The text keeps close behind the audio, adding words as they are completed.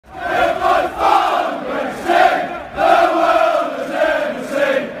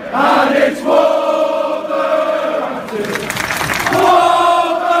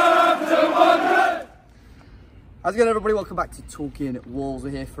everybody, welcome back to Talking Wolves. We're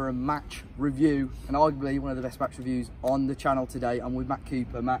here for a match review, and arguably one of the best match reviews on the channel today. I'm with Matt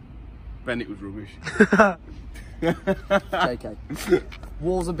Cooper. Matt. Bennett was rubbish. JK.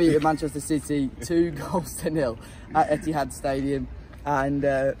 Wolves have beaten Manchester City 2-0 at Etihad Stadium, and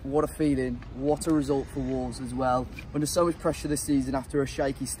what a feeling, what a result for Wolves as well. Under so much pressure this season after a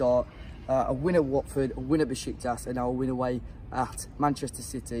shaky start, a win at Watford, a win at Besiktas, and now a win away at Manchester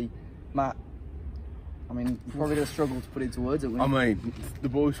City. Matt, I mean, we're probably going to struggle to put into words, aren't we? I mean, the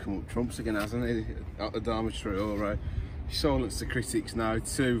boy's come up trumps again, hasn't he? Adama Traore. He silenced the critics now.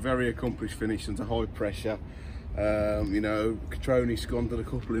 2 very accomplished finishes under high pressure. You know, Catroni squandered a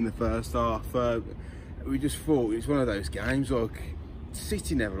couple in the first half. We just thought it's one of those games, like,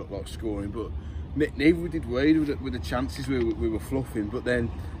 City never looked like scoring, but neither did we with the chances we were fluffing. But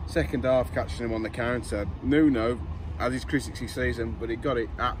then, second half, catching him on the counter. Nuno, as his critics he sees him, but he got it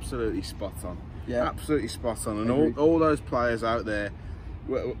absolutely spot on. Yeah, absolutely spot on. And all those players out there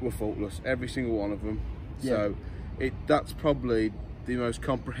were faultless, every single one of them. Yeah. So that's probably the most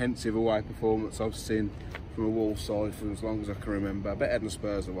comprehensive away performance I've seen from a Wolves side for as long as I can remember. Better than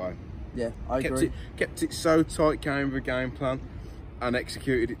Spurs away. Yeah, I agree. Kept it so tight, came with a game plan and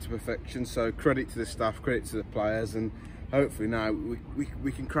executed it to perfection. So credit to the staff, credit to the players, and hopefully now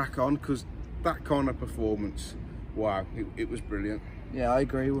we can crack on, because that kind of performance, wow, it was brilliant. Yeah, I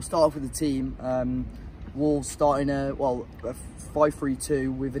agree. We'll start off with the team. Wolves starting a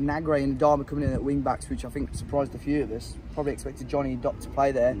 5-3-2 with Nagre and Adama coming in at wing backs, which I think surprised a few of us. Probably expected Johnny and Doc to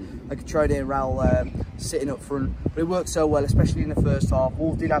play there. Catroni and Raul sitting up front, but it worked so well, especially in the first half.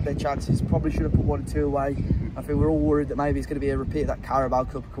 Wolves did have their chances. Probably should have put 1 or 2 away. I think we're all worried that maybe it's going to be a repeat of that Carabao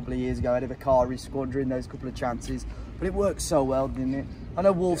Cup a couple of years ago. Edin Vakari squandering those couple of chances, but it worked so well, didn't it? I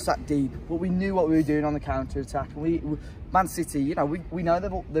know Wolves sat deep, but we knew what we were doing on the counter attack. Man City, you know, we know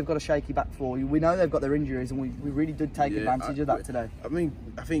they've got a shaky back four. We know they've got their injuries, and we really did take advantage of that today. I mean,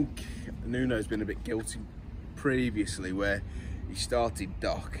 I think Nuno's been a bit guilty previously, where he started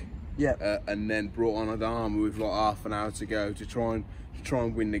Doc, and then brought on Adama with like half an hour to go to try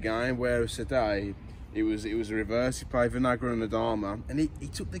and win the game. Whereas today, it was a reverse. He played Vinagre and Adama, and he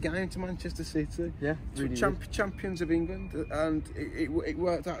took the game to Manchester City. Yeah, really champions of England, and it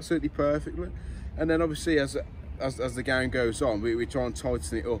worked absolutely perfectly. And then obviously as the game goes on, we try and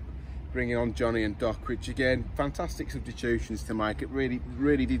tighten it up, bringing on Johnny and Doc, which again, fantastic substitutions to make. It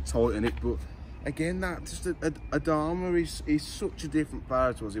really did tighten it. But again, that just Adama is such a different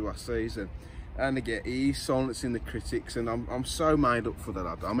player to us last season. And again, he's silencing the critics, and I'm so made up for that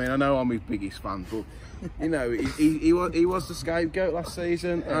lad. I mean, I know I'm his biggest fan, but you know, he was the scapegoat last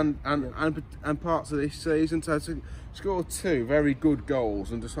season, and parts of this season. So to score 2 very good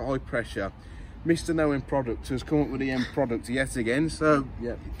goals under high pressure, Mr. No End Product has come up with the end product yet again. So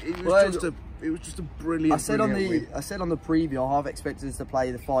it was just a brilliant. I said on the preview, I have expected us to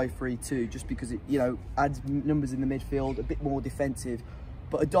play the 5-3-2 just because it, you know, adds numbers in the midfield, a bit more defensive.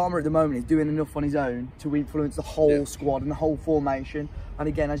 But Adama at the moment is doing enough on his own to influence the whole squad and the whole formation. And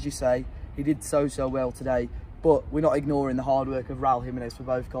again, as you say, he did so well today. But we're not ignoring the hard work of Raul Jimenez for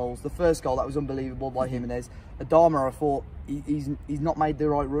both goals. The first goal, that was unbelievable by Jimenez. Adama, I thought, he's not made the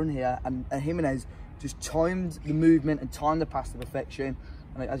right run here. And Jimenez just timed the movement and timed the pass to perfection.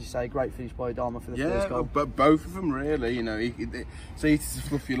 And as you say, great finish by Adama for the first goal. But both of them really, you know, it's easy to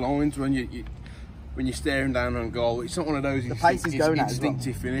fluff your lines when you're staring down on goal. It's not one of those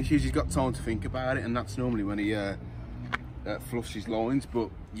instinctive finishes. He's got time to think about it, and that's normally when he fluffs his lines. But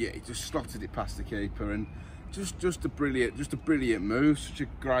yeah, he just slotted it past the keeper, and just a brilliant move. Such a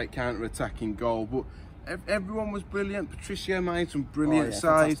great counter-attacking goal. But everyone was brilliant. Patricio made some brilliant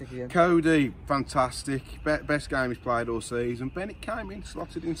saves. Cody, fantastic. Best game he's played all season. Bennett came in,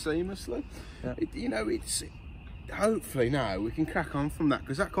 slotted in seamlessly. Yeah. You know, hopefully now we can crack on from that,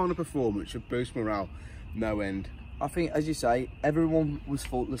 because that kind of performance should boost morale no end. I think, as you say, everyone was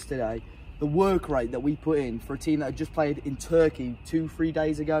faultless today. The work rate that we put in for a team that had just played in Turkey 2-3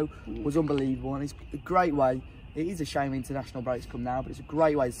 days ago was unbelievable, and it's a great way. It is a shame international breaks come now, but it's a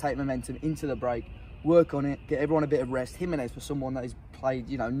great way to take momentum into the break, work on it, get everyone a bit of rest. Jimenez, for someone that has played,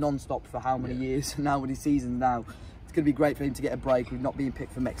 you know, non-stop for how many years and how many seasons now, it's going to be great for him to get a break with not being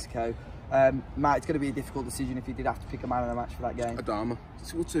picked for Mexico. Matt, it's going to be a difficult decision if you did have to pick a man of the match for that game. Adama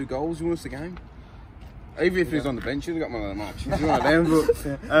scored 2 goals, he won us the game. Even if he was on the bench, he'd have got man of the match. He's one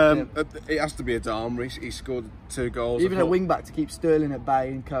of them, but it has to be Adama. He scored 2 goals. Even a wing back to keep Sterling at bay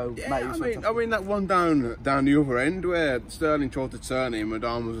and co. Yeah, I mean that one down the other end where Sterling tried to turn him,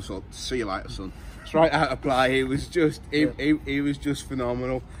 Adama was just like, "See you later, son." Straight out of play. He was just he was just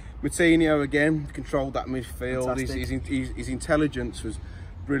phenomenal. Moutinho again controlled that midfield. His intelligence was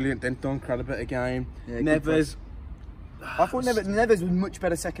brilliant. Then Don had a better game. Yeah, Neves I thought Neves was much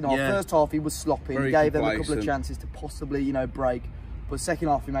better second half. Yeah. First half he was sloppy. Very He gave them a couple of complacent. chances to possibly, you know, break. But second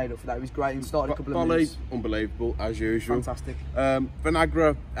half he made up for that. He was great and started a couple of Volley, moves. unbelievable as usual. Fantastic.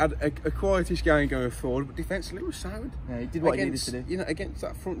 Vinagre had a quietish game going forward, but defensively was sound. Yeah, he did what he needed to do. You know, against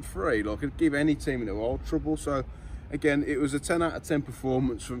that front three, like, it'd give any team in the world trouble. So, again, it was a 10 out of 10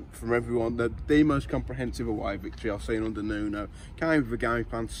 performance from everyone. The most comprehensive away victory I've seen under Nuno. Came with a game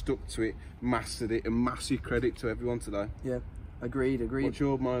plan, stuck to it, mastered it, and massive credit to everyone today. Yeah, agreed. What's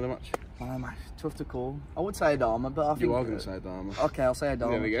your man of the match? Tough to call. I would say Adama, but I think... You are going to say Adama. Okay, I'll say Adama.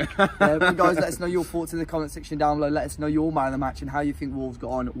 There we go. But guys, let us know your thoughts in the comment section down below. Let us know your man of the match and how you think Wolves got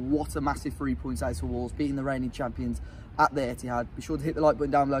on. What a massive 3 points out for Wolves, beating the reigning champions at the Etihad. Be sure to hit the like button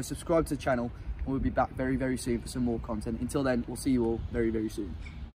down below, subscribe to the channel, and we'll be back very, very soon for some more content. Until then, we'll see you all very, very soon.